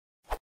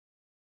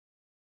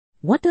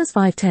What does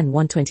 5'10",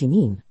 120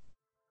 mean?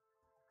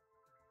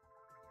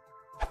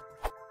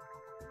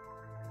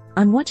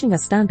 I'm watching a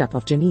stand-up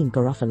of Janine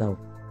Garofalo.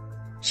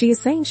 She is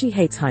saying she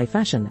hates high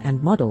fashion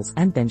and models,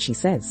 and then she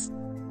says,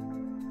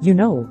 you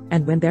know,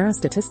 and when there are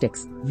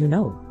statistics, you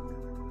know.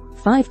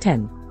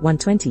 5'10",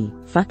 120,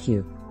 fuck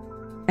you.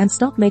 And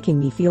stop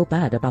making me feel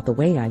bad about the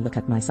way I look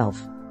at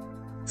myself.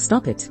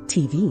 Stop it,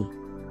 TV.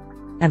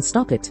 And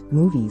stop it,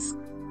 movies.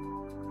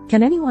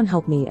 Can anyone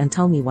help me and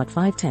tell me what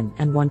 5'10"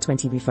 and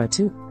 120 refer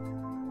to?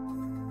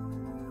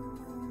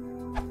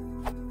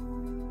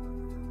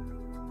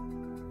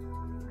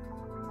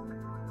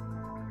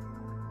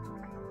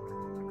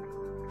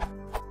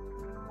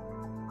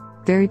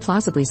 Very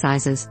plausibly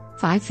sizes,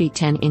 5 feet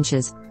 10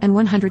 inches, and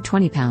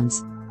 120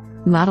 pounds.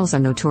 Models are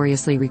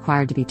notoriously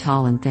required to be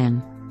tall and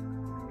thin.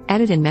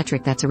 Added in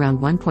metric, that's around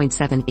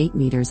 1.78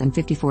 meters and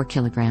 54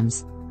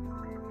 kilograms.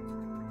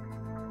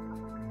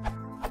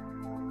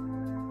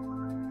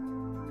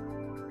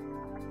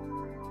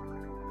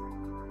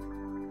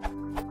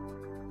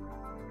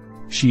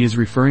 She is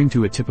referring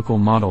to a typical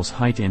model's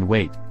height and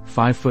weight,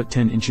 5 foot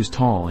 10 inches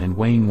tall and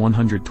weighing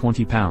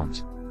 120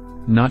 pounds.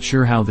 Not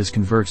sure how this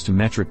converts to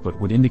metric,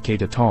 but would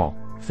indicate a tall,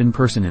 thin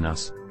person in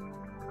us.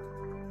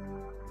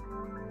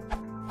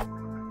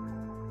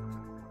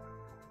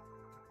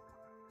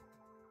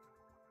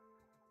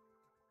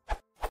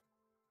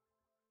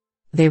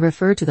 They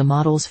refer to the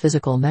model's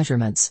physical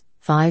measurements,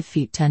 5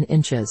 feet 10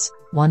 inches,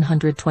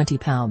 120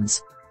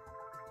 pounds.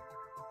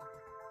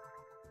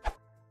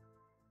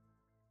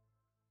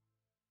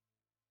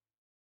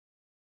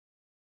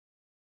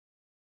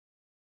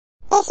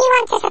 If you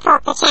want to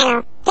support the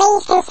channel,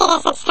 please consider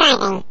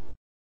subscribing.